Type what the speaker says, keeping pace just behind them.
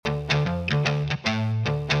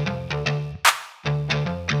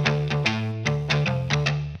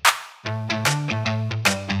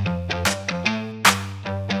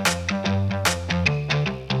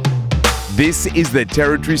This is the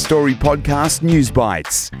Territory Story Podcast News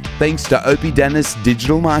Bites. Thanks to Opie Dennis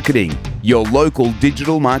Digital Marketing, your local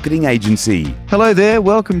digital marketing agency. Hello there.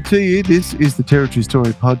 Welcome to you. This is the Territory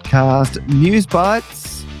Story Podcast News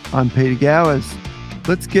Bites. I'm Peter Gowers.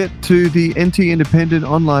 Let's get to the NT Independent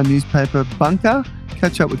online newspaper Bunker.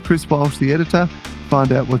 Catch up with Chris Walsh, the editor.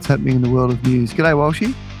 Find out what's happening in the world of news. G'day,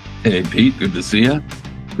 Walshy. Hey, Pete. Good to see you.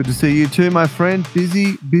 Good to see you too, my friend.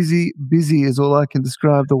 Busy is all I can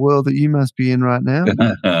describe the world that you must be in right now.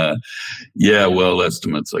 Yeah, well,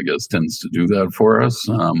 estimates, I guess, tends to do that for us.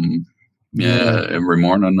 Every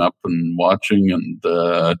morning up and watching,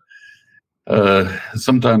 and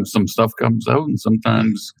sometimes some stuff comes out and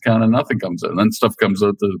sometimes kind of nothing comes out. And then stuff comes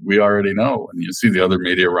out that we already know. And you see the other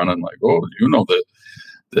media running like, oh, you know that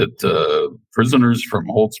prisoners from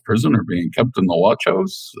Holt's prison are being kept in the watch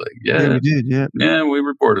house. Like, yeah, we did. Yeah, we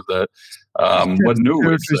reported that. What new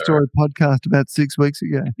is there? Story podcast about 6 weeks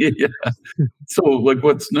ago. Yeah. So, like,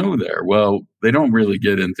 what's new there? Well, they don't really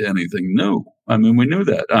get into anything new. I mean, we knew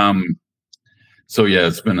that. So yeah,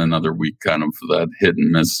 it's been another week kind of that hit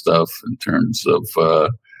and miss stuff in terms of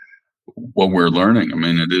what we're learning. I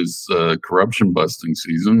mean, it is corruption busting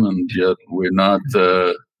season, and yet we're not.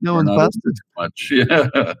 No one's busted much. Yeah,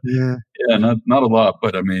 not a lot,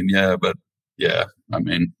 but I mean, we'll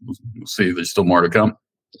see. There's still more to come.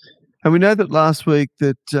 And we know that last week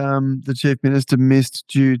that the Chief Minister missed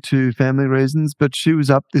due to family reasons, but she was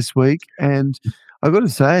up this week, and I've got to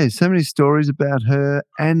say, so many stories about her,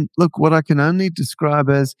 and look, what I can only describe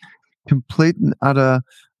as complete and utter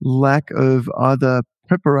lack of either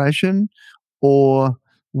preparation or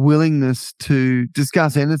willingness to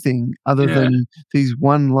discuss anything other than these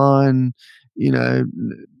one-line,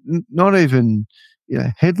 not even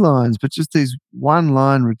headlines, but just these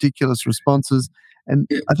one-line ridiculous responses. And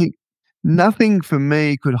I think nothing for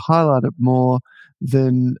me could highlight it more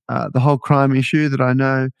than the whole crime issue that I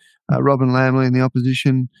know Robin Lamley and the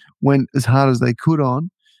opposition went as hard as they could on.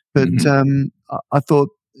 But I thought,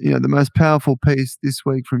 the most powerful piece this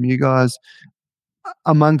week from you guys,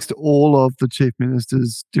 amongst all of the Chief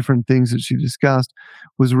Minister's different things that she discussed,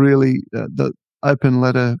 was really the open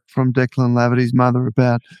letter from Declan Laverty's mother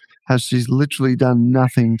about how she's literally done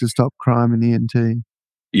nothing to stop crime in the NT.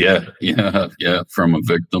 Yeah. From a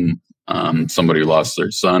victim, somebody lost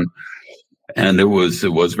their son. And it was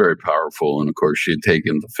very powerful. And of course, she had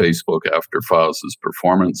taken to Facebook after Files'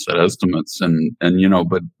 performance at Estimates, and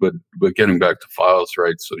but getting back to Files,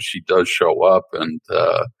 right? So she does show up, and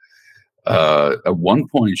at one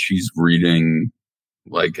point she's reading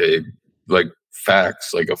like a fact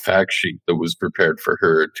sheet that was prepared for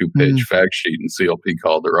her, a 2-page fact sheet, and CLP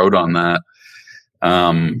called her out on that.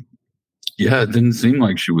 It didn't seem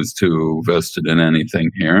like she was too vested in anything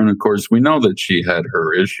here. And of course, we know that she had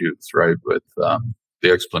her issues, right? With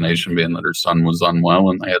the explanation being that her son was unwell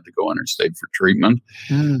and they had to go interstate for treatment.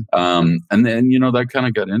 And then, that kind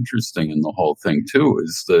of got interesting in the whole thing too,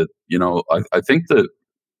 is that, I think that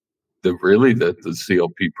the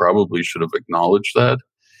CLP probably should have acknowledged that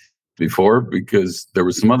before, because there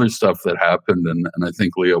was some other stuff that happened, and I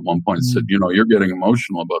think Leah at one point said, you're getting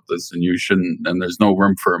emotional about this and you shouldn't, and there's no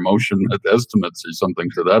room for emotion at Estimates or something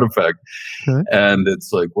to that effect. Okay. And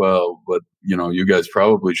it's like, well, but you guys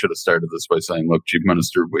probably should have started this by saying, look, Chief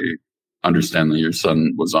Minister, we understand that your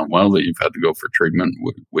son was unwell, that you've had to go for treatment.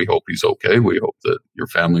 We hope he's okay. We hope that your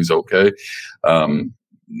family's okay.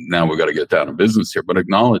 Now we got to get down to business here, but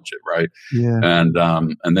acknowledge it, right? Yeah.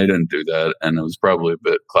 And they didn't do that, and it was probably a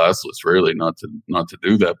bit classless, really, not to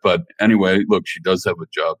do that. But anyway, look, she does have a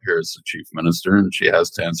job here as the Chief Minister, and she has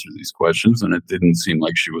to answer these questions. And it didn't seem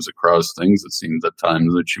like she was across things. It seemed at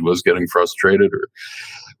times that she was getting frustrated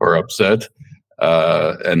or upset,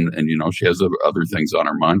 and she has other things on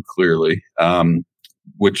her mind, clearly.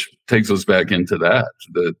 Which takes us back into that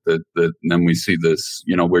and then we see this,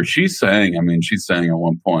 where she's saying at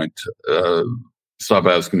one point, stop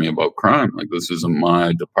asking me about crime. Like, this isn't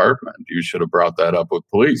my department. You should have brought that up with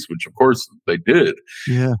police, which of course they did.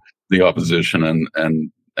 Yeah. The opposition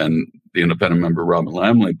and the independent member, Robin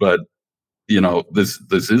Lamley. But, this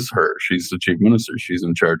is her. She's the Chief Minister. She's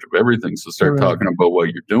in charge of everything. So start talking about what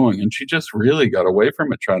you're doing. And she just really got away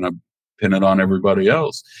from it, trying to pin it on everybody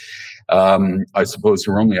else. I suppose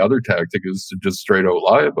her only other tactic is to just straight out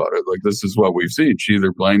lie about it. Like, this is what we've seen. She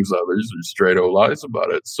either blames others or straight out lies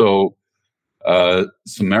about it. So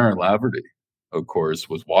Samara Laverty, of course,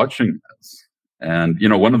 was watching this. And,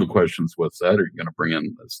 one of the questions was that, are you going to bring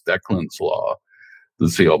in this Declan's law, the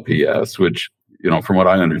CLPS, which, from what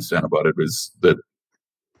I understand about it, is that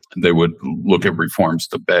they would look at reforms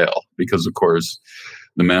to bail, because, of course,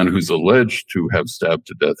 the man who's alleged to have stabbed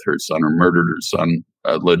to death her son or murdered her son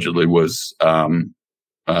allegedly was out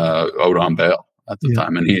on bail at the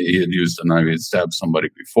time, and he had used a knife. He had stabbed somebody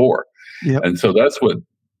before, and so that's what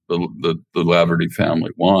the Laverty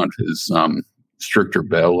family want is stricter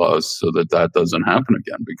bail laws so that doesn't happen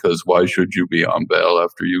again. Because why should you be on bail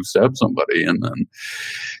after you stab somebody and then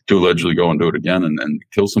to allegedly go and do it again and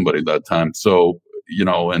kill somebody that time? So,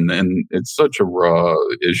 and it's such a raw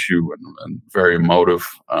issue and very emotive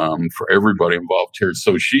for everybody involved here.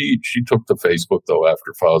 So she took to Facebook, though,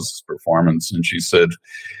 after Files' performance, and she said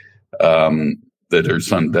that her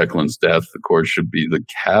son Declan's death, of course, should be the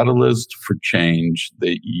catalyst for change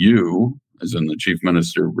that you, as in the chief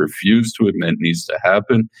minister, refuse to admit needs to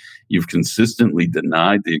happen. You've consistently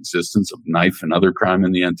denied the existence of knife and other crime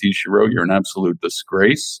in the NT, she wrote. You're an absolute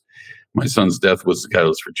disgrace. My son's death was the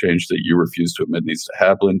catalyst for change that you refuse to admit needs to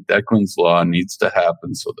happen. Declan's law needs to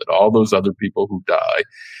happen so that all those other people who die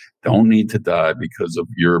don't need to die because of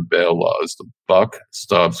your bail laws. The buck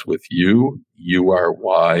stops with you. You are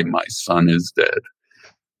why my son is dead.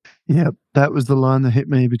 Yeah, that was the line that hit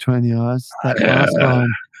me between the eyes. That last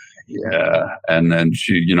line. Yeah, and then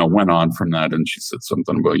she, went on from that, and she said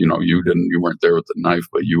something about, you weren't there with the knife,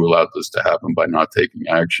 but you allowed this to happen by not taking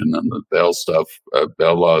action, and the bail stuff,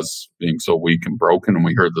 bail laws being so weak and broken. And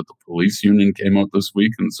we heard that the police union came out this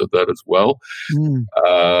week and said that as well.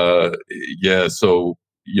 So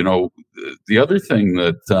the other thing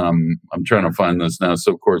that I'm trying to find this now.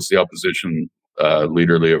 So of course the opposition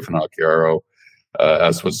leader Leo Finocchiaro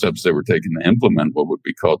asked what steps they were taking to implement what would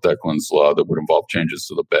be called Declan's Law that would involve changes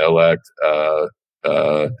to the Bail Act.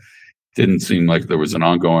 Didn't seem like there was an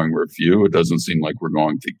ongoing review. It doesn't seem like we're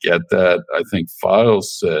going to get that. I think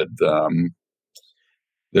Files said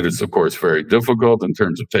that it's, of course, very difficult in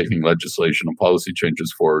terms of taking legislation and policy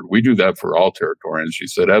changes forward. We do that for all Territorians. She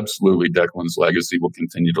said, absolutely, Declan's legacy will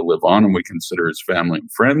continue to live on, and we consider his family and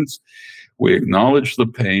friends. We acknowledge the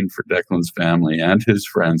pain for Declan's family and his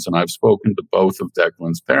friends, and I've spoken to both of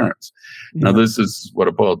Declan's parents. Now, this is what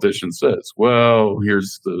a politician says. Well,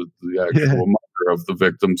 here's the actual mother of the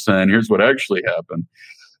victim saying, here's what actually happened.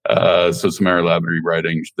 So Samara Laverty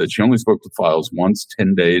writing that she only spoke to Files once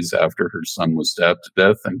 10 days after her son was stabbed to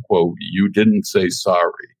death, and, quote, you didn't say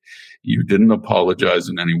sorry. You didn't apologize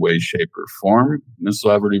in any way, shape, or form. Miss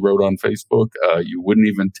Laverty wrote on Facebook, you wouldn't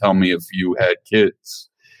even tell me if you had kids.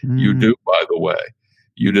 You do, by the way.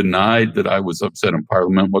 You denied that I was upset in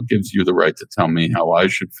Parliament. What gives you the right to tell me how I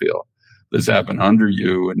should feel? This happened under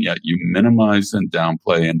you, and yet you minimize and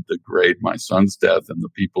downplay and degrade my son's death and the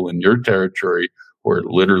people in your territory who are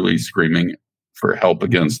literally screaming for help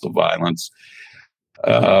against the violence.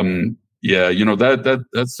 That's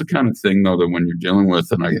the kind of thing, though, that when you're dealing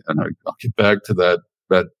with, and I'll get back to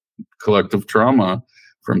that collective trauma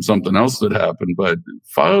from something else that happened. But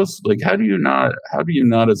Files, like, how do you not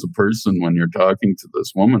as a person, when you're talking to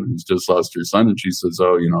this woman who's just lost her son and she says,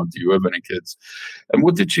 oh, do you have any kids? And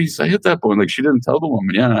what did she say at that point? Like, she didn't tell the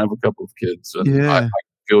woman, I have a couple of kids, and I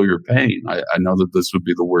feel your pain. I know that this would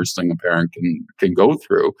be the worst thing a parent can go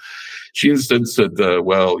through. She instead said,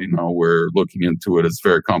 we're looking into it. It's a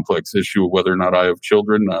very complex issue of whether or not I have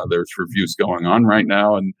children. There's reviews going on right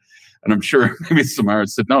now, and I'm sure maybe Samara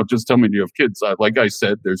said, no, just tell me, do you have kids? Like I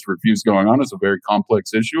said, there's reviews going on. It's a very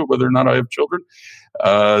complex issue of whether or not I have children.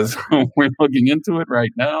 So we're looking into it right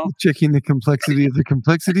now. Checking the complexity of the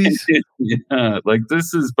complexities. Like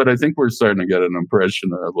this is, but I think we're starting to get an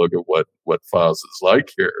impression or a look at what Files is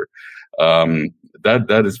like here.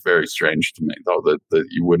 That is very strange to me, though, that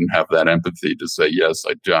you wouldn't have that empathy to say, yes,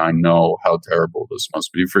 I know how terrible this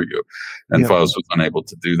must be for you. And Files was unable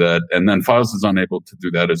to do that. And then Files is unable to do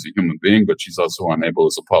that as a human being, but she's also unable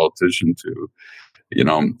as a politician to,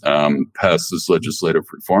 pass this legislative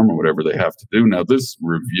reform or whatever they have to do. Now, this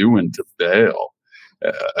review into bail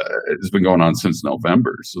has been going on since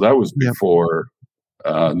November. So that was before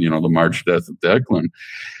the March death of Declan.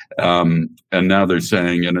 And now they're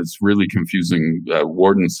saying, and it's really confusing,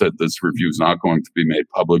 Warden said this review is not going to be made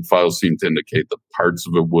public. Files seem to indicate that parts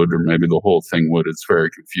of it would, or maybe the whole thing would. It's very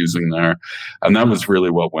confusing there. And that was really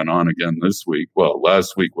what went on again this week. Well,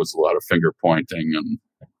 last week was a lot of finger pointing and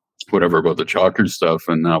whatever about the Chalker stuff.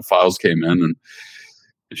 And now Files came in and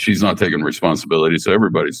she's not taking responsibility. So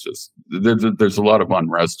everybody's just, there's a lot of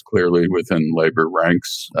unrest clearly within labor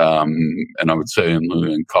ranks. And I would say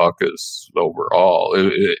in caucus overall,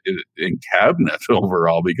 in cabinet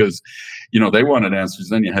overall, because, they wanted answers.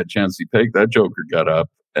 Then you had Chancey Pake, that joker got up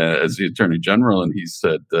as the Attorney General, and he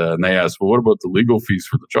said, and they asked, well, what about the legal fees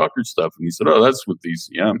for the Chalker stuff? And he said, oh, that's with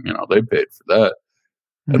DCM. They paid for that.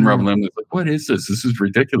 And Rob Limley's like, what is this? This is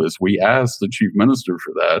ridiculous. We asked the chief minister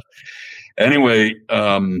for that. Anyway,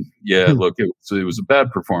 look, it was a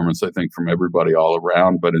bad performance, I think, from everybody all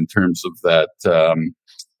around. But in terms of that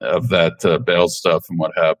bail stuff and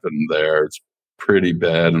what happened there, it's pretty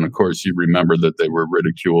bad. And of course, you remember that they were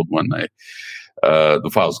ridiculed when the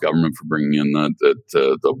Files government for bringing in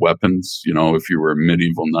the weapons. You know, if you were a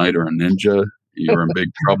medieval knight or a ninja, you were in big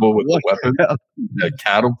trouble with the weapon. A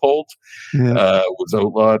catapult was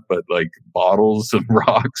outlawed, but like bottles and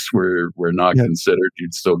rocks were not considered.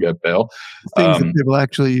 You'd still get bail. Things that people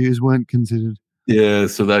actually use weren't considered. Yeah,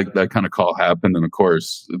 so that kind of call happened. And of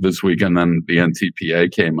course, this weekend, then the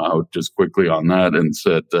NTPA came out just quickly on that and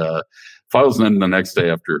said, Files then the next day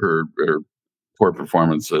after her poor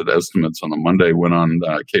performance at Estimates on the Monday went on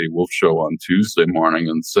Katie Wolf's show on Tuesday morning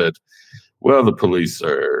and said, well, the police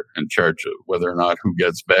are in charge of whether or not who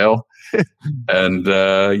gets bail. And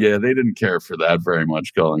they didn't care for that very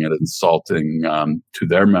much, calling it insulting to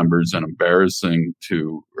their members and embarrassing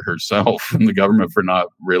to herself and the government for not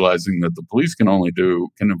realizing that the police can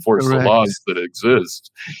enforce the laws that exist.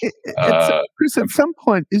 Chris, at some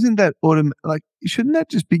point, isn't that shouldn't that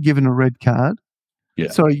just be given a red card? Yeah.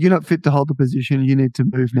 Sorry, you're not fit to hold the position. You need to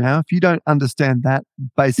move now. If you don't understand that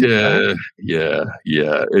basic fact.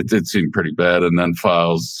 It seemed pretty bad. And then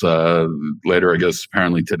Files later, I guess,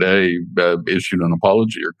 apparently today, issued an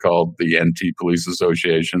apology or called the NT Police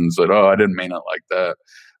Association and said, I didn't mean it like that.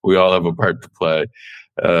 We all have a part to play.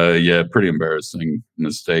 Pretty embarrassing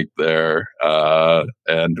mistake there. But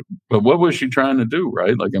what was she trying to do,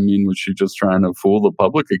 right? Like, I mean, was she just trying to fool the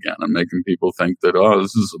public again and making people think that,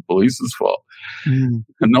 this is the police's fault? And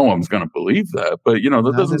no one's going to believe that. But,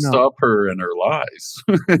 that doesn't stop her in her lies,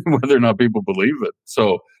 whether or not people believe it.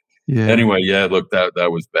 So anyway, look, that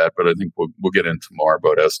was bad. But I think we'll get into more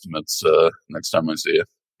about Estimates next time I see you.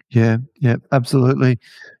 Yeah, absolutely.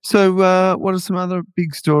 So what are some other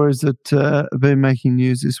big stories that have been making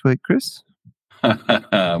news this week, Chris?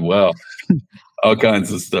 Well, all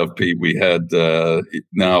kinds of stuff, Pete. We had this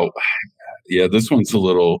one's a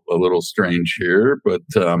little strange here, but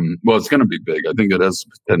it's going to be big. I think it has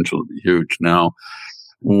the potential to be huge. Now,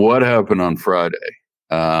 what happened on Friday?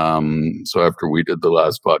 So after we did the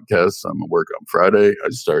last podcast on the work on Friday, I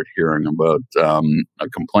started hearing about a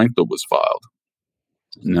complaint that was filed.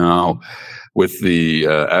 Now, with the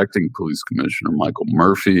acting police commissioner, Michael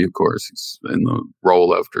Murphy, of course, he's in the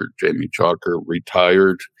role after Jamie Chalker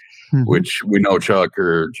retired, which we know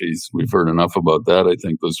Chalker, we've heard enough about that, I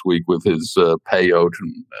think, this week with his payout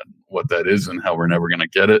and what that is and how we're never going to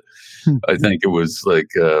get it. I think it was like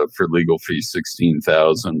for legal fees,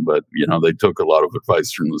 $16,000, but, they took a lot of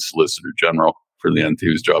advice from the Solicitor General for the NT,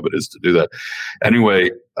 whose job it is to do that. Anyway,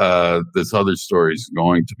 this other story is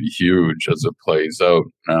going to be huge as it plays out.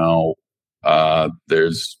 Now,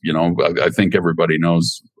 there's, I think everybody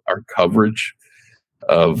knows our coverage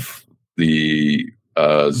of the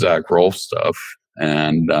Zach Rolfe stuff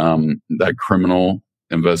and that criminal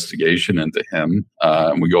investigation into him.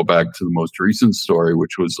 And we go back to the most recent story,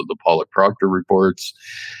 which was the Pollock Proctor reports,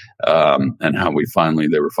 and how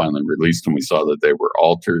they were finally released, and we saw that they were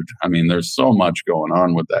altered. I mean, there's so much going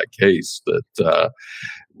on with that case that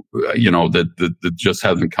that just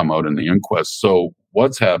hasn't come out in the inquest. So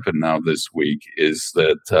what's happened now this week is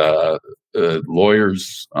that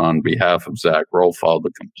lawyers on behalf of Zach Rolfe filed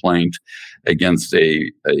a complaint against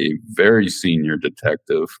a very senior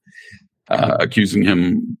detective, accusing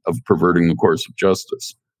him of perverting the course of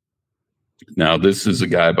justice. Now, this is a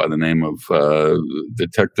guy by the name of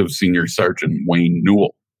Detective Senior Sergeant Wayne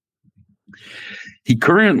Newell. He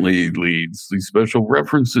currently leads the Special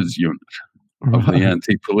References Unit of the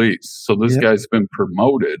NT-Police. So this guy's been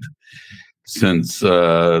promoted since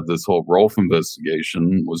this whole Rolfe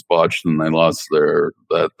investigation was botched and they lost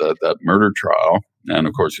that murder trial. And,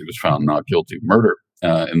 of course, he was found not guilty of murder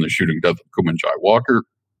in the shooting death of Kumanjai Walker.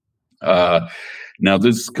 Now,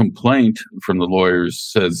 this complaint from the lawyers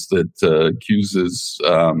says that accuses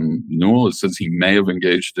Newell. It says he may have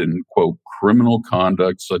engaged in, quote, criminal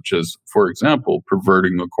conduct, such as, for example,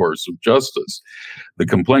 perverting the course of justice. The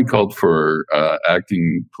complaint called for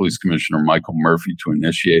acting police commissioner Michael Murphy to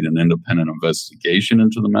initiate an independent investigation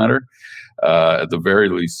into the matter. At the very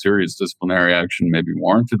least, serious disciplinary action may be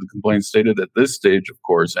warranted. The complaint stated at this stage, of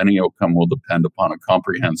course, any outcome will depend upon a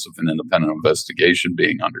comprehensive and independent investigation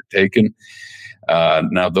being undertaken.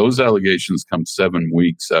 Now, those allegations come 7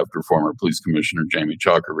 weeks after former police commissioner Jamie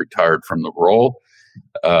Chalker retired from the role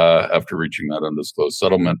after reaching that undisclosed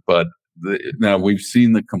settlement. But now we've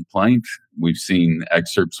seen the complaint. We've seen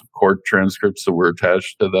excerpts of court transcripts that were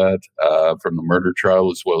attached to that from the murder trial,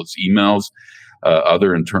 as well as emails.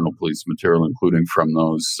 other internal police material, including from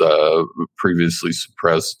those previously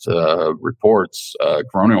suppressed reports,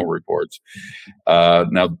 coronial reports.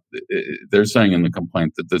 Now, they're saying in the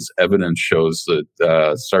complaint that this evidence shows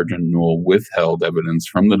that Sergeant Newell withheld evidence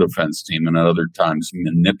from the defense team and at other times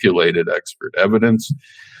manipulated expert evidence.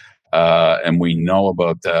 And we know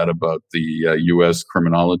about that, about the U.S.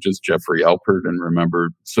 criminologist Jeffrey Alpert. And remember,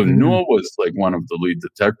 so Newell was like one of the lead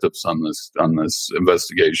detectives on this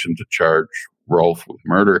investigation to charge Rolfe with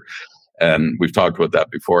murder. And we've talked about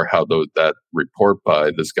that before, how that report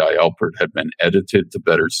by this guy Alpert had been edited to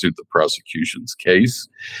better suit the prosecution's case.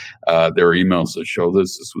 There are emails that show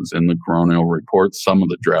this. This was in the coronial report, some of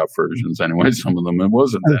the draft versions anyway, some of them it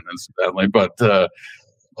wasn't in, incidentally. But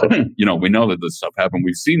we know that this stuff happened.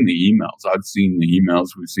 We've seen the emails. I've seen the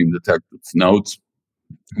emails. We've seen detectives' notes.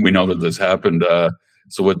 We know that this happened.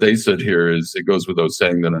 So what they said here is it goes without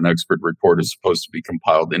saying that an expert report is supposed to be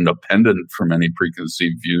compiled independent from any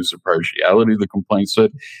preconceived views or partiality, the complaint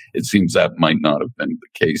said. It seems that might not have been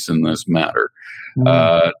the case in this matter.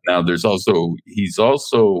 Now,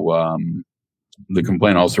 the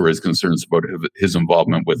complaint also raised concerns about his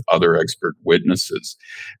involvement with other expert witnesses.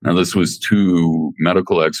 Now, this was two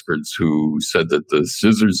medical experts who said that the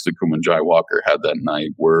scissors that Kumanjai Walker had that night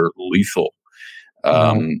were lethal.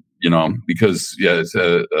 Because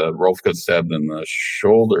Rolfe got stabbed in the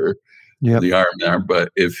shoulder, the arm there.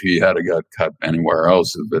 But if he had got cut anywhere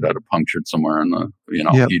else, if it had a punctured somewhere in the,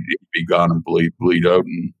 he'd be gone and bleed out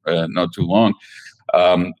in not too long.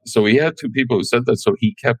 So he had two people who said that. So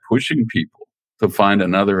he kept pushing people to find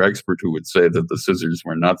another expert who would say that the scissors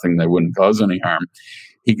were nothing, they wouldn't cause any harm.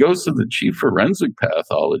 He goes to the chief forensic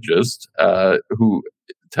pathologist, who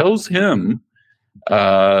tells him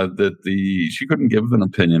that she couldn't give an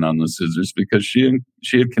opinion on the scissors because she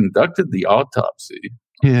had conducted the autopsy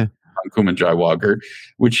on Kumanjai Walker,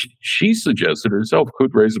 which she suggested herself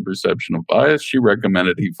could raise a perception of bias. She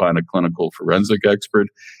recommended he find a clinical forensic expert.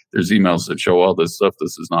 There's emails that show all this stuff.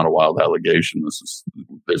 This is not a wild allegation.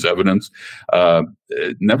 There's evidence.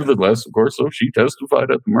 Nevertheless, of course, she testified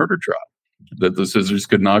at the murder trial that the scissors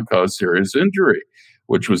could not cause serious injury,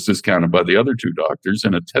 which was discounted by the other two doctors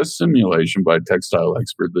in a test simulation by a textile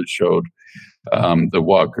expert that showed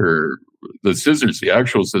the scissors, the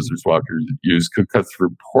actual scissors Walker used, could cut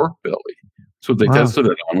through pork belly. So they tested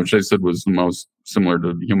it on, which they said was the most similar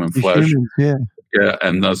to human flesh. Yeah,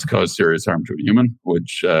 and thus caused serious harm to a human,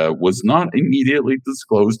 which was not immediately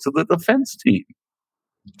disclosed to the defense team.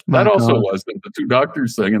 That also wasn't the two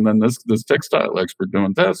doctors thing, and then this textile expert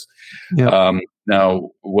doing tests. Now,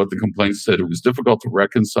 what the complaint said, it was difficult to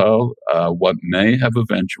reconcile what may have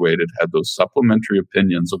eventuated had those supplementary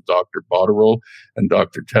opinions of Dr. Botterill and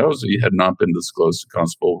Dr. Towsey had not been disclosed to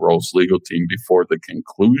Constable Rolfe's legal team before the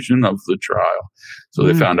conclusion of the trial. So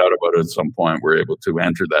they found out about it at some point, were able to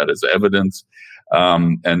enter that as evidence.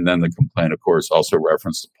 And then the complaint, of course, also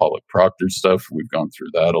referenced the Pollock Proctor stuff. We've gone through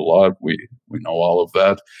that a lot. We know all of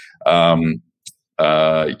that.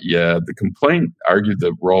 The complaint argued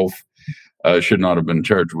that Rolfe should not have been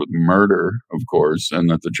charged with murder, of course, and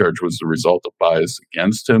that the charge was the result of bias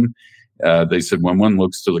against him. They said when one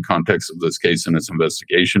looks to the context of this case and its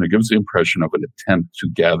investigation, it gives the impression of an attempt to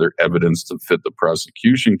gather evidence to fit the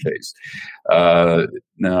prosecution case. There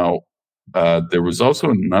was also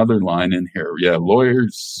another line in here.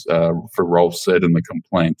 Lawyers for Rolfe said in the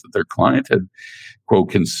complaint that their client had, quote,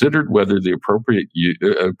 considered whether the appropriate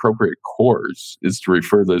course is to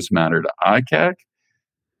refer this matter to ICAC,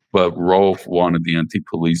 but Rolfe wanted the NT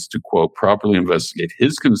police to, quote, properly investigate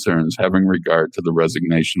his concerns having regard to the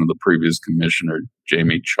resignation of the previous commissioner,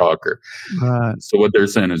 Jamie Chalker. Right. So what they're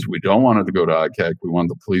saying is we don't want it to go to ICAC. We want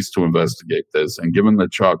the police to investigate this. And given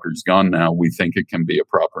that Chalker's gone now, we think it can be a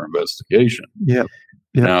proper investigation. Yep.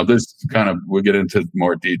 Now, this we'll get into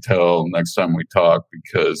more detail next time we talk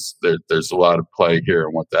because there's a lot of play here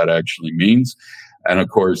and what that actually means. And of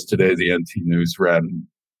course, today the NT News ran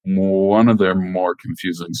one of their more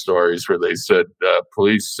confusing stories where they said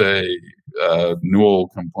police say Newell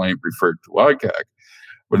complaint referred to ICAC.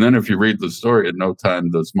 But then if you read the story, at no time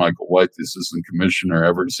does Michael White, the assistant commissioner,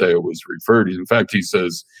 ever say it was referred. In fact, he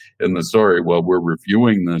says in the story, well, we're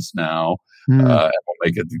reviewing this now and we'll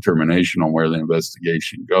make a determination on where the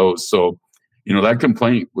investigation goes. So, that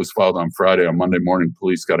complaint was filed on Friday. On Monday morning,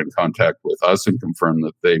 police got in contact with us and confirmed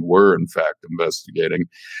that they were, in fact, investigating.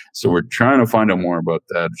 So we're trying to find out more about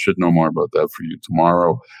that. Should know more about that for you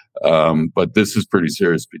tomorrow. But this is pretty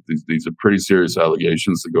serious. These are pretty serious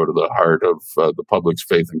allegations that go to the heart of the public's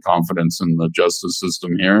faith and confidence in the justice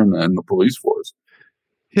system here and the police force.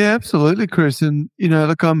 Yeah, absolutely, Chris. And,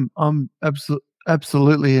 look, I'm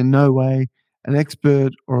absolutely in no way an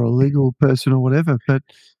expert or a legal person or whatever. But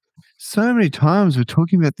so many times we're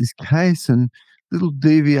talking about this case and little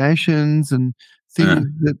deviations and things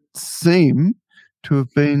that seem to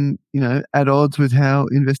have been, at odds with how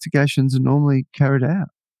investigations are normally carried out.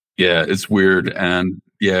 Yeah, it's weird. And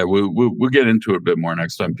yeah, we'll get into it a bit more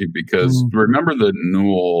next time, Pete, because remember that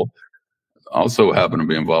Newell also happened to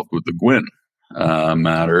be involved with the Gwynn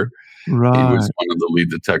matter. Right. He was one of the lead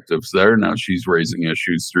detectives there. Now she's raising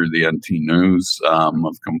issues through the NT News of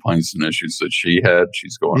complaints and issues that she had.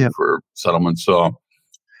 She's going for settlement. So,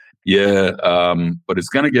 yeah, but it's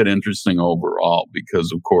going to get interesting overall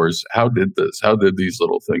because, of course, how did these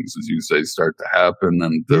little things, as you say, start to happen?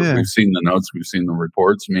 And we've seen the notes, we've seen the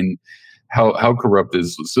reports. I mean, how corrupt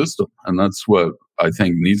is the system? And that's what I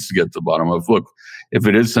think needs to get to the bottom of. Look, if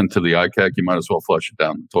it is sent to the ICAC, you might as well flush it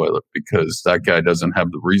down the toilet because that guy doesn't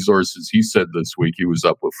have the resources. He said this week he was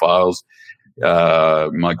up with files.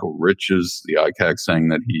 Michael Riches, the ICAC, saying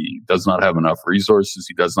that he does not have enough resources.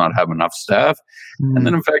 He does not have enough staff. And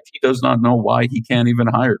then, in fact, he does not know why he can't even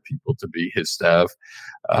hire people to be his staff.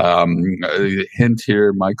 Hint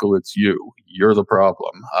here, Michael, it's you. You're the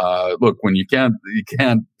problem. Look, when you can't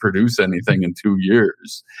produce anything in 2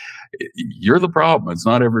 years, you're the problem. It's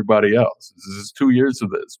not everybody else. This is 2 years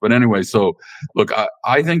of this. But anyway, so look,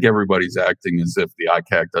 I think everybody's acting as if the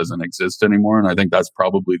ICAC doesn't exist anymore. And I think that's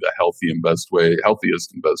probably the healthiest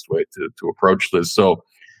and best way to approach this. So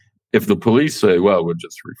if the police say, well, we'll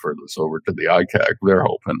just refer this over to the ICAC, they're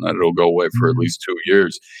hoping that it'll go away for at least 2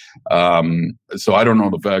 years. So I don't know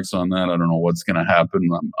the facts on that. I don't know what's going to happen.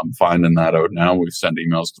 I'm finding that out now. We've sent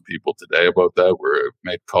emails to people today about that. We've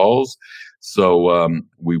made calls. So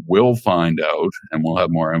we will find out and we'll have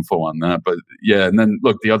more info on that. But yeah, and then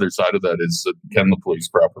look, the other side of that is can the police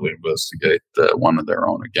properly investigate one of their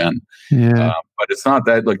own again? Yeah. But it's not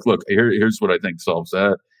that, like, look, here's what I think solves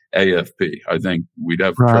that. AFP. I think we'd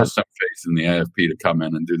have trust and faith in the AFP to come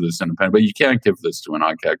in and do this independent. But you can't give this to an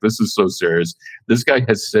ICAC. This is so serious. This guy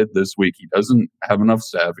has said this week he doesn't have enough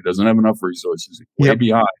staff. He doesn't have enough resources. He's way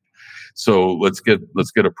behind. So let's get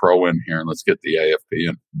a pro in here and let's get the AFP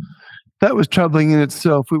in. That was troubling in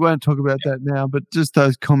itself. We won't talk about that now, but just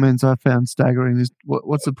those comments I found staggering.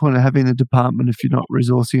 What's the point of having a department if you're not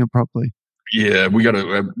resourcing it properly? Yeah, we got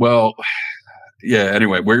to. Yeah,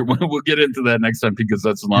 anyway, we'll get into that next time because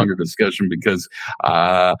that's a longer discussion because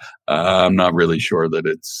I'm not really sure that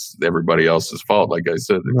it's everybody else's fault, like I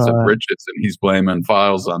said, except Richards, and he's blaming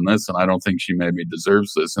Files on this, and I don't think she maybe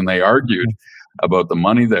deserves this. And they argued about the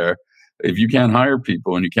money there. If you can't hire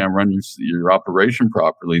people and you can't run your operation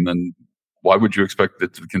properly, then why would you expect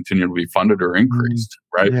it to continue to be funded or increased,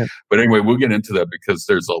 right? Yeah. But anyway, we'll get into that because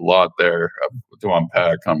there's a lot there to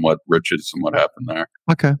unpack on what Richards and what happened there.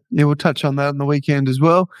 Okay. Yeah, we'll touch on that on the weekend as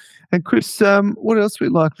well. And Chris, what else are we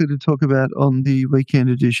likely to talk about on the weekend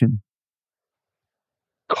edition?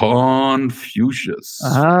 Confucius.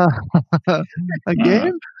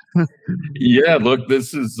 Again? Yeah, look,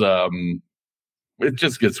 this is... it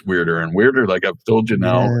just gets weirder and weirder. Like I've told you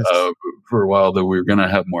now for a while that we're going to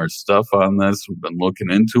have more stuff on this. We've been looking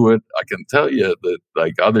into it. I can tell you that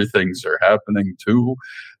like other things are happening too.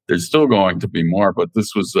 There's still going to be more, but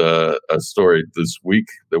this was a story this week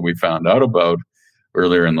that we found out about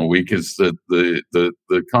earlier in the week is that the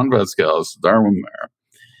Convascalis, Darwin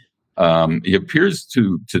mayor, he appears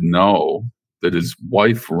to know that his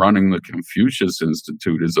wife running the Confucius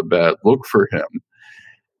Institute is a bad look for him.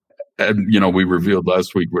 And, we revealed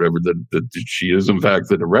last week, that she is, in fact,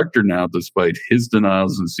 the director now, despite his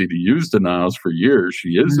denials and CDU's denials for years.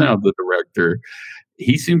 She is now the director.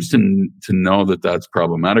 He seems to know that that's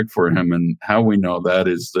problematic for him. And how we know that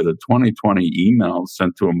is that a 2020 email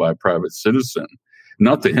sent to him by a private citizen,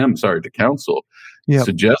 not to him, sorry, to counsel,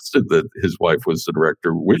 suggested that his wife was the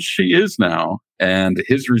director, which she is now. And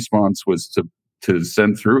his response was to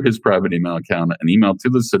send through his private email account an email to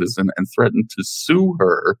the citizen and threaten to sue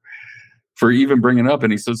her for even bringing it up.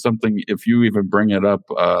 And he says something, if you even bring it up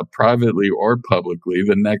privately or publicly,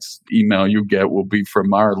 the next email you get will be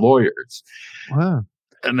from our lawyers. Wow.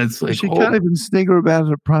 And it's like, she can't even snigger about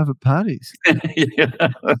it at private parties. Yeah,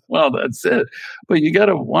 well, that's it. But you got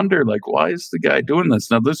to wonder, like, why is the guy doing this?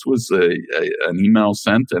 Now, this was an email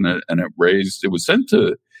sent, and it was sent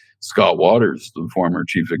to Scott Waters, the former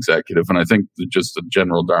chief executive, and I think just the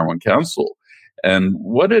general Darwin counsel. And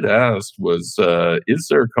what it asked was, is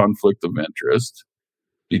there a conflict of interest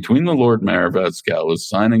between the Lord Mayor of Vascalis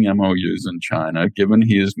signing MOUs in China, given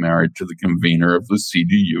he is married to the convener of the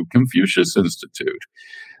CDU Confucius Institute?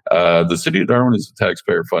 The city of Darwin is a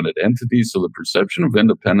taxpayer-funded entity, so the perception of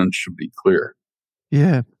independence should be clear.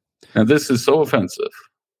 Yeah. And this is so offensive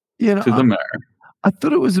to the mayor. I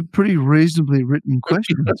thought it was a pretty reasonably written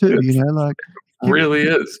question too, like Really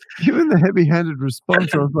is. given the heavy-handed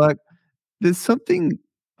response, I was like, there's something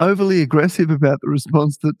overly aggressive about the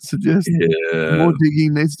response that suggests more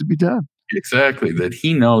digging needs to be done. Exactly, that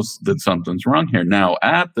he knows that something's wrong here. Now,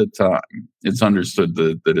 at the time, it's understood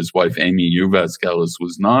that his wife, Amy Uvaskelis,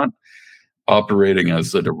 was not operating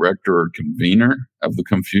as the director or convener of the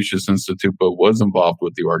Confucius Institute, but was involved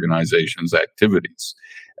with the organization's activities.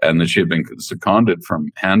 And that she had been seconded from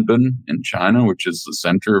Hanbin in China, which is the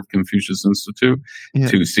center of Confucius Institute,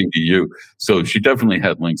 to CDU. So she definitely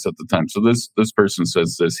had links at the time. So this person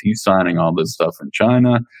says this, he's signing all this stuff in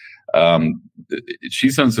China. She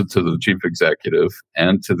sends it to the chief executive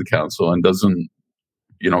and to the council and doesn't,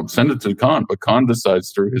 send it to Khan. But Khan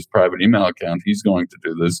decides through his private email account, he's going to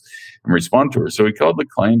do this and respond to her. So he called the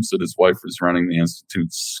claims that his wife was running the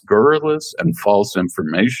Institute scurrilous and false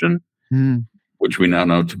information, which we now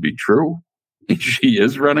know to be true. She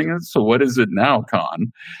is running it. So what is it now,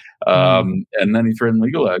 Khan? And then he threatened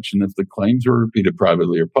legal action if the claims were repeated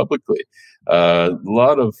privately or publicly. A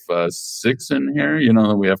lot of six in here,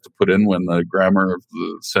 that we have to put in when the grammar of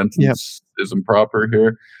the sentence isn't proper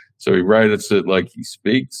here. So he writes it like he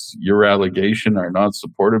speaks. Your allegation are not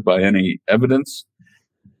supported by any evidence.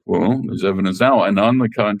 Well, there's evidence now. And on the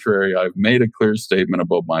contrary, I've made a clear statement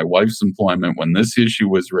about my wife's employment when this issue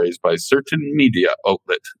was raised by certain media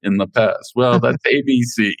outlet in the past. Well, that's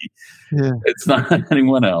ABC. It's not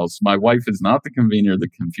anyone else. My wife is not the convener of the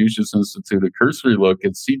Confucius Institute. A cursory look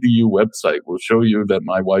at CDU website will show you that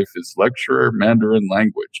my wife is lecturer Mandarin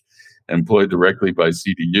language, employed directly by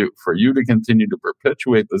CDU. For you to continue to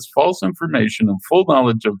perpetuate this false information and full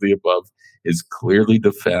knowledge of the above is clearly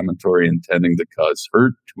defamatory, intending to cause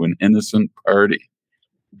hurt to an innocent party.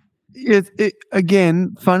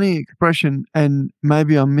 Again, funny expression, and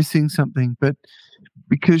maybe I'm missing something, but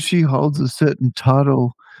because she holds a certain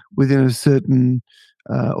title within a certain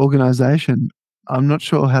organization, I'm not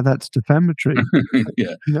sure how that's defamatory.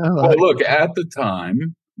 Well, look, at the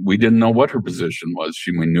time, we didn't know what her position was.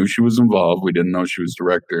 We knew she was involved. We didn't know she was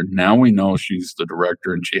director. Now we know she's the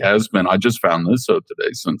director, and she has been. I just found this out today,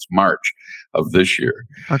 since March of this year.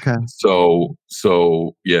 Okay. So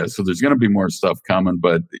there's going to be more stuff coming.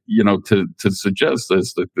 But to suggest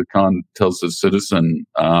this, that the Khan tells the citizen,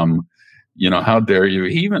 how dare you?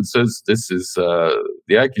 He even says this is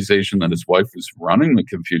the accusation that his wife was running the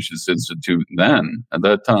Confucius Institute then, at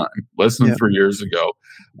that time, less than 3 years ago,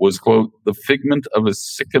 was, quote, the figment of a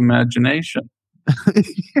sick imagination.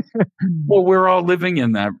 Well, we're all living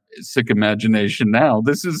in that sick imagination now.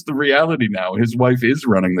 This is the reality now. His wife is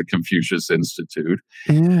running the Confucius Institute.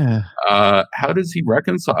 Yeah. How does he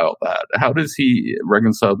reconcile that? How does he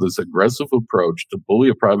reconcile this aggressive approach to bully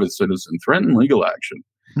a private citizen, threaten legal action,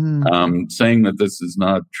 saying that this is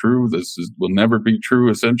not true, will never be true,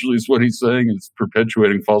 essentially is what he's saying. It's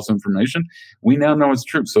perpetuating false information. We now know it's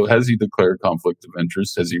true. So has he declared conflict of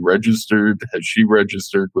interest? Has she registered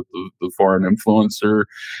with the foreign influencer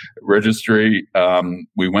registry?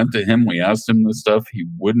 We went to him, we asked him this stuff. He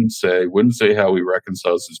wouldn't say how he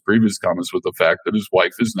reconciles his previous comments with the fact that his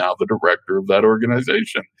wife is now the director of that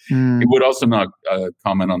organization. He would also not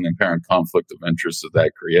comment on the apparent conflict of interest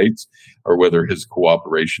that creates, or whether his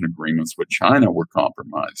cooperation agreements with China were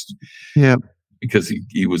compromised. Yeah. Because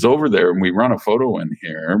he was over there, and we run a photo in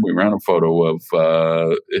here. We ran a photo of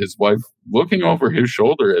his wife looking over his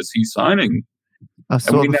shoulder as he's signing.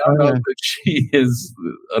 And we now know that she is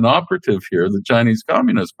an operative here, the Chinese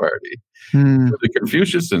Communist Party, for the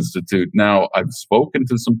Confucius Institute. Now, I've spoken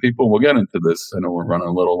to some people. We'll get into this. I know we're running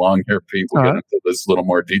a little long here, Pete. We'll get into this a little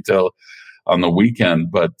more detail on the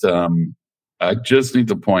weekend. But I just need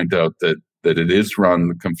to point out that it is run,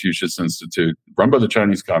 the Confucius Institute, run by the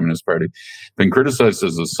Chinese Communist Party, been criticized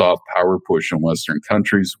as a soft power push in Western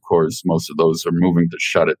countries. Of course, most of those are moving to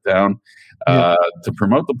shut it down, to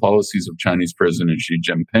promote the policies of Chinese President Xi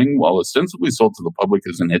Jinping, while ostensibly sold to the public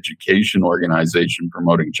as an education organization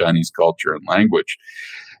promoting Chinese culture and language.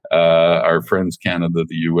 Our friends Canada,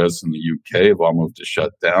 the US, and the UK have all moved to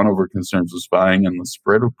shut down over concerns of spying and the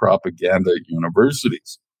spread of propaganda at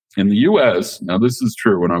universities. In the U.S., now this is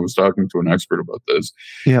true, when I was talking to an expert about this,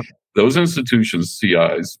 those institutions,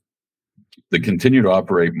 CIs, that continue to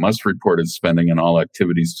operate must report its spending and all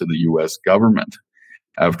activities to the U.S. government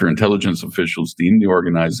after intelligence officials deemed the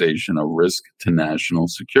organization a risk to national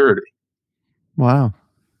security. Wow.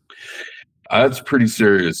 That's pretty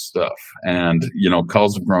serious stuff. And,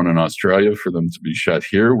 calls have grown in Australia for them to be shut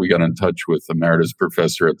here. We got in touch with Emeritus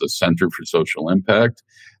Professor at the Center for Social Impact,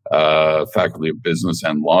 Faculty of Business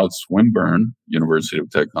and Law at Swinburne University of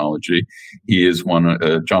Technology. He is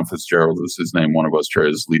John Fitzgerald is his name, one of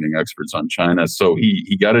Australia's leading experts on China. So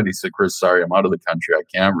he got it. He said, Chris, sorry, I'm out of the country. I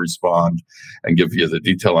can't respond and give you the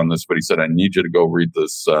detail on this. But he said, I need you to go read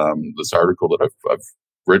this article that I've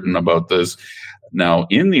written about this. Now,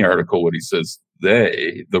 in the article, what he says,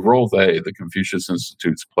 the role the Confucius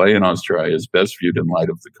Institutes play in Australia is best viewed in light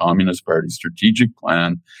of the Communist Party's strategic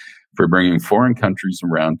plan for bringing foreign countries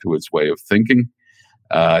around to its way of thinking.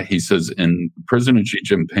 He says, in President Xi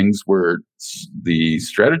Jinping's words, the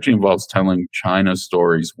strategy involves telling China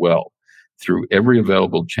stories well through every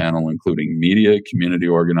available channel, including media, community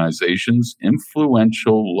organizations,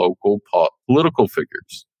 influential local political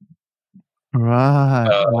figures.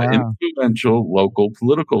 Right. Wow. Influential local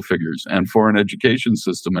political figures and foreign education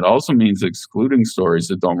system. It also means excluding stories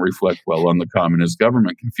that don't reflect well on the communist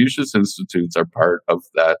government. Confucius Institutes are part of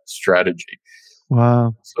that strategy.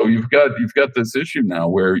 Wow. So you've got this issue now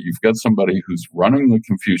where you've got somebody who's running the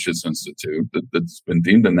Confucius Institute that's been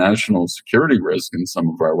deemed a national security risk in some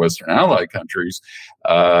of our Western ally countries.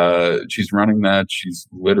 She's running that. She's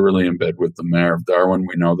literally in bed with the mayor of Darwin.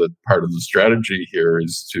 We know that part of the strategy here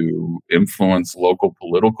is to influence local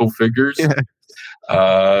political figures. Yeah.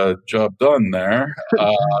 Job done there.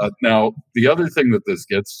 Now, the other thing that this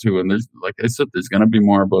gets to, and like I said, there's going to be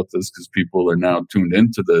more about this because people are now tuned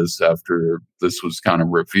into this after this was kind of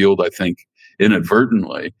revealed, I think,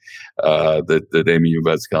 inadvertently, that Amy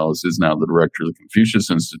Uvatskalis is now the director of the Confucius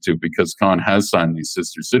Institute because Khan has signed these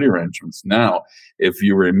sister city arrangements. Now, if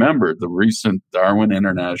you remember the recent Darwin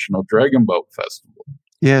International Dragon Boat Festival.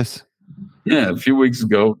 Yes. Yeah, a few weeks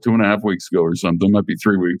ago, 2.5 weeks ago or something, might be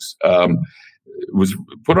 3 weeks. It was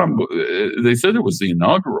put on. They said it was the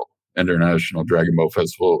inaugural International Dragon Boat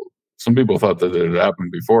Festival. Some people thought that it had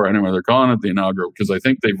happened before. Anyway, they're calling it the inaugural because I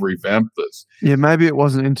think they've revamped this. Yeah, maybe it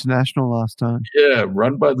wasn't international last time. Yeah,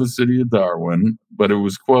 run by the city of Darwin, but it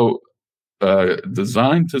was, quote,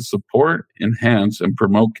 designed to support, enhance, and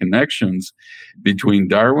promote connections between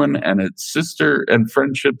Darwin and its sister and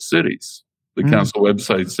friendship cities. The council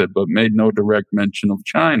website said, but made no direct mention of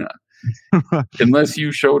China. Unless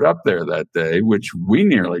you showed up there that day, which we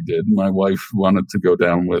nearly did. My wife wanted to go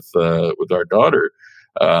down with our daughter,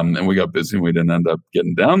 and we got busy and we didn't end up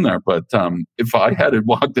getting down there. But if I had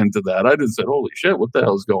walked into that, I'd have said, holy shit, what the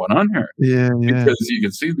hell is going on here? Yeah. Because you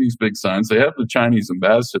can see these big signs. They have the Chinese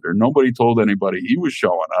ambassador. Nobody told anybody he was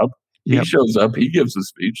showing up. He shows up. He gives a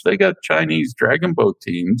speech. They got Chinese dragon boat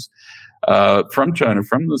teams from China,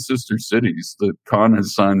 from the sister cities that Khan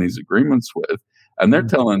has signed these agreements with. And they're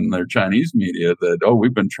telling their Chinese media that,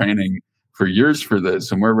 we've been training for years for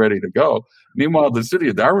this and we're ready to go. Meanwhile, the city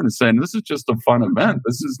of Darwin is saying this is just a fun event.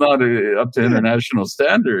 This is not up to international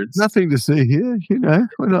standards. Nothing to see here,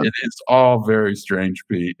 It's all very strange,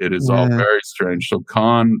 Pete. It is all very strange. So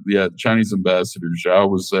Khan, Chinese ambassador Zhao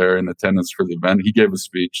was there in attendance for the event. He gave a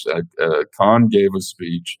speech. Khan gave a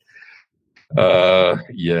speech.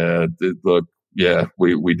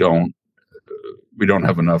 We don't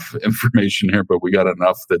have enough information here, but we got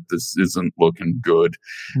enough that this isn't looking good.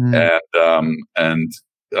 And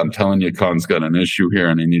I'm telling you, Khan's got an issue here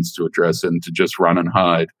and he needs to address it. And to just run and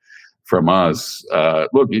hide from us,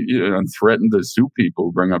 and threaten to sue people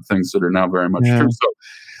who bring up things that are now very much true. So,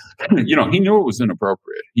 he knew it was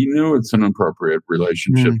inappropriate. He knew it's an inappropriate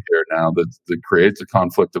relationship here now that creates a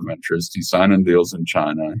conflict of interest. He's signing deals in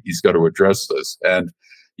China. He's got to address this. And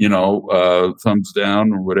thumbs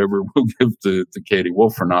down or whatever we'll give to Katie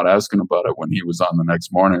Wolf for not asking about it when he was on the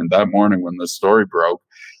next morning. That morning when this story broke,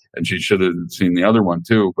 and she should have seen the other one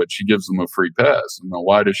too, but she gives them a free pass.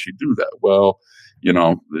 Why does she do that? Well,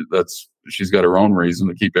 she's got her own reason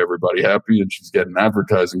to keep everybody happy, and she's getting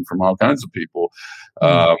advertising from all kinds of people.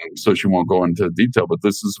 So she won't go into detail, but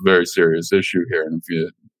this is a very serious issue here. And if you're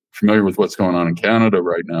familiar with what's going on in Canada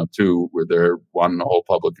right now too, where they're wanting to hold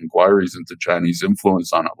public inquiries into Chinese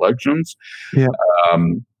influence on elections.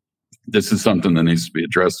 This is something that needs to be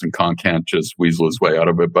addressed, and Khan can't just weasel his way out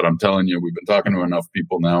of it. But I'm telling you, we've been talking to enough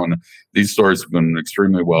people now, and these stories have been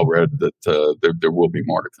extremely well read that there will be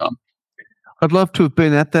more to come. I'd love to have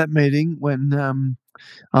been at that meeting when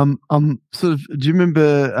I'm sort of. Do you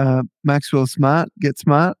remember Maxwell Smart? Get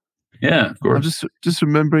Smart? Yeah, of course. I'm just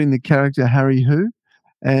remembering the character Harry Hu,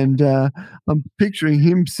 and I'm picturing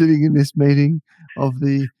him sitting in this meeting of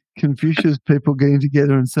the Confucius people getting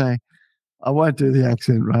together and saying, I won't do the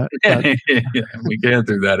accent, right? We can't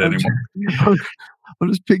do that anymore. I'm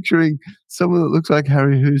just picturing someone that looks like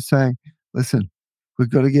Harry Hu saying, listen, we've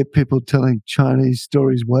got to get people telling Chinese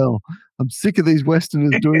stories well. I'm sick of these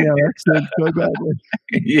Westerners doing our accents so badly.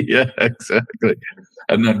 Yeah, exactly.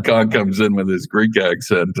 And then Khan comes in with his Greek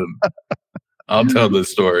accent, and I'll tell the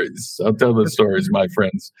stories. I'll tell the stories, my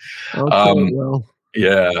friends. I'll tell it well.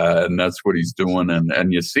 Yeah, and that's what he's doing,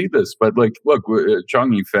 and you see this. But like, look,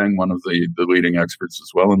 Zhang Yifeng, one of the leading experts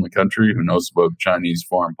as well in the country, who knows about Chinese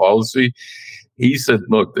foreign policy, he said,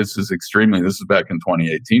 look, this is back in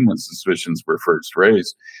 2018 when suspicions were first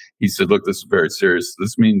raised. He said, look, this is very serious.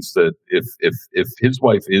 This means that if his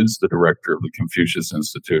wife is the director of the Confucius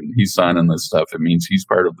Institute and he's signing this stuff, it means he's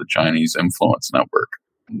part of the Chinese influence network.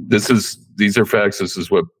 These are facts. This is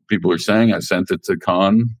what people are saying. I sent it to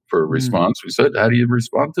Khan for a response. We said, how do you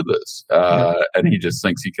respond to this? And he just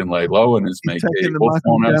thinks he can lay low and is making the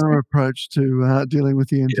Michael Downer approach to dealing with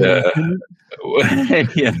the NT.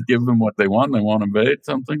 Yeah, give them what they want. They want to invade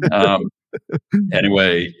something.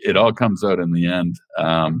 Anyway, it all comes out in the end.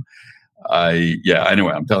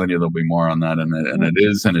 Anyway, I'm telling you, there'll be more on that, and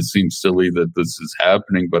it seems silly that this is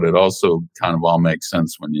happening, but it also kind of all makes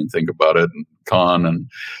sense when you think about it. And Khan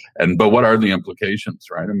but what are the implications,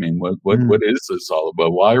 right? I mean, what is this all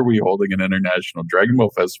about? Why are we holding an international Dragon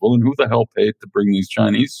Boat festival, and who the hell paid to bring these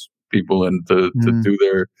Chinese people in to do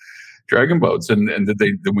their Dragon Boats? And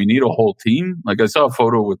did we need a whole team? Like, I saw a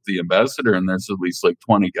photo with the ambassador, and there's at least like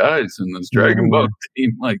 20 guys in this Dragon Boat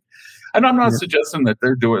team. Like, and I'm not suggesting that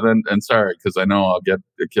they're doing, and sorry, because I know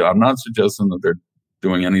I'm not suggesting that they're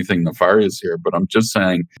doing anything nefarious here, but I'm just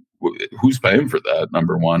saying, who's paying for that,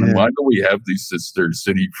 number one? And why do we have these sister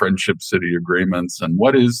city, friendship city agreements? And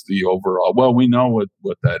what is the overall, well, we know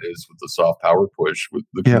what that is with the soft power push with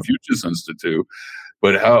the Confucius Institute,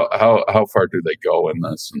 but how far do they go in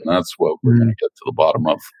this? And that's what we're going to get to the bottom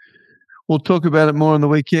of. We'll talk about it more on the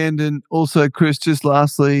weekend. And also, Chris, just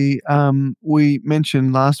lastly, we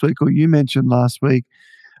mentioned last week, or you mentioned last week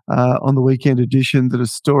on the weekend edition, that a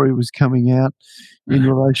story was coming out in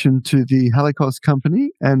relation to the Holocaust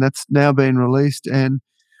Company, and that's now been released, and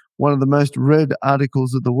one of the most read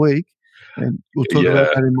articles of the week. And we'll talk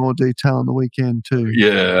about that in more detail on the weekend too.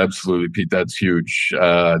 Yeah, absolutely, Pete. That's huge.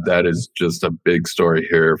 That is just a big story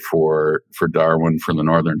here for Darwin, for the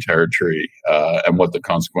Northern Territory, and what the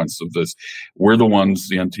consequences of this. We're the ones,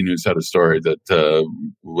 the NT News had a story that,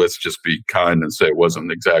 let's just be kind and say it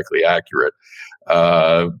wasn't exactly accurate.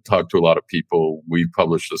 Talked to a lot of people. We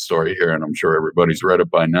published a story here, and I'm sure everybody's read it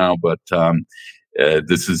by now, but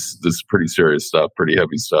this is pretty serious stuff, pretty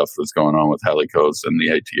heavy stuff that's going on with Helicos and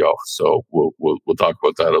the ATO. So we'll talk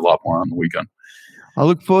about that a lot more on the weekend. I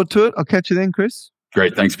look forward to it. I'll catch you then, Chris.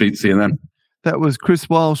 Great. Thanks, Pete. See you then. That was Chris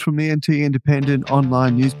Walsh from the NT Independent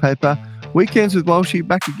online newspaper. Weekends with Walshy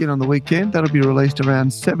back again on the weekend. That'll be released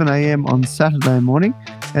around 7 a.m. on Saturday morning.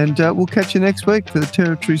 And we'll catch you next week for the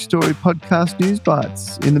Territory Story Podcast News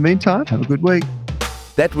Bites. In the meantime, have a good week.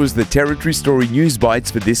 That was the Territory Story News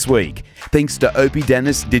Bites for this week. Thanks to Opie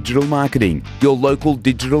Dennis Digital Marketing, your local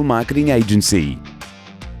digital marketing agency.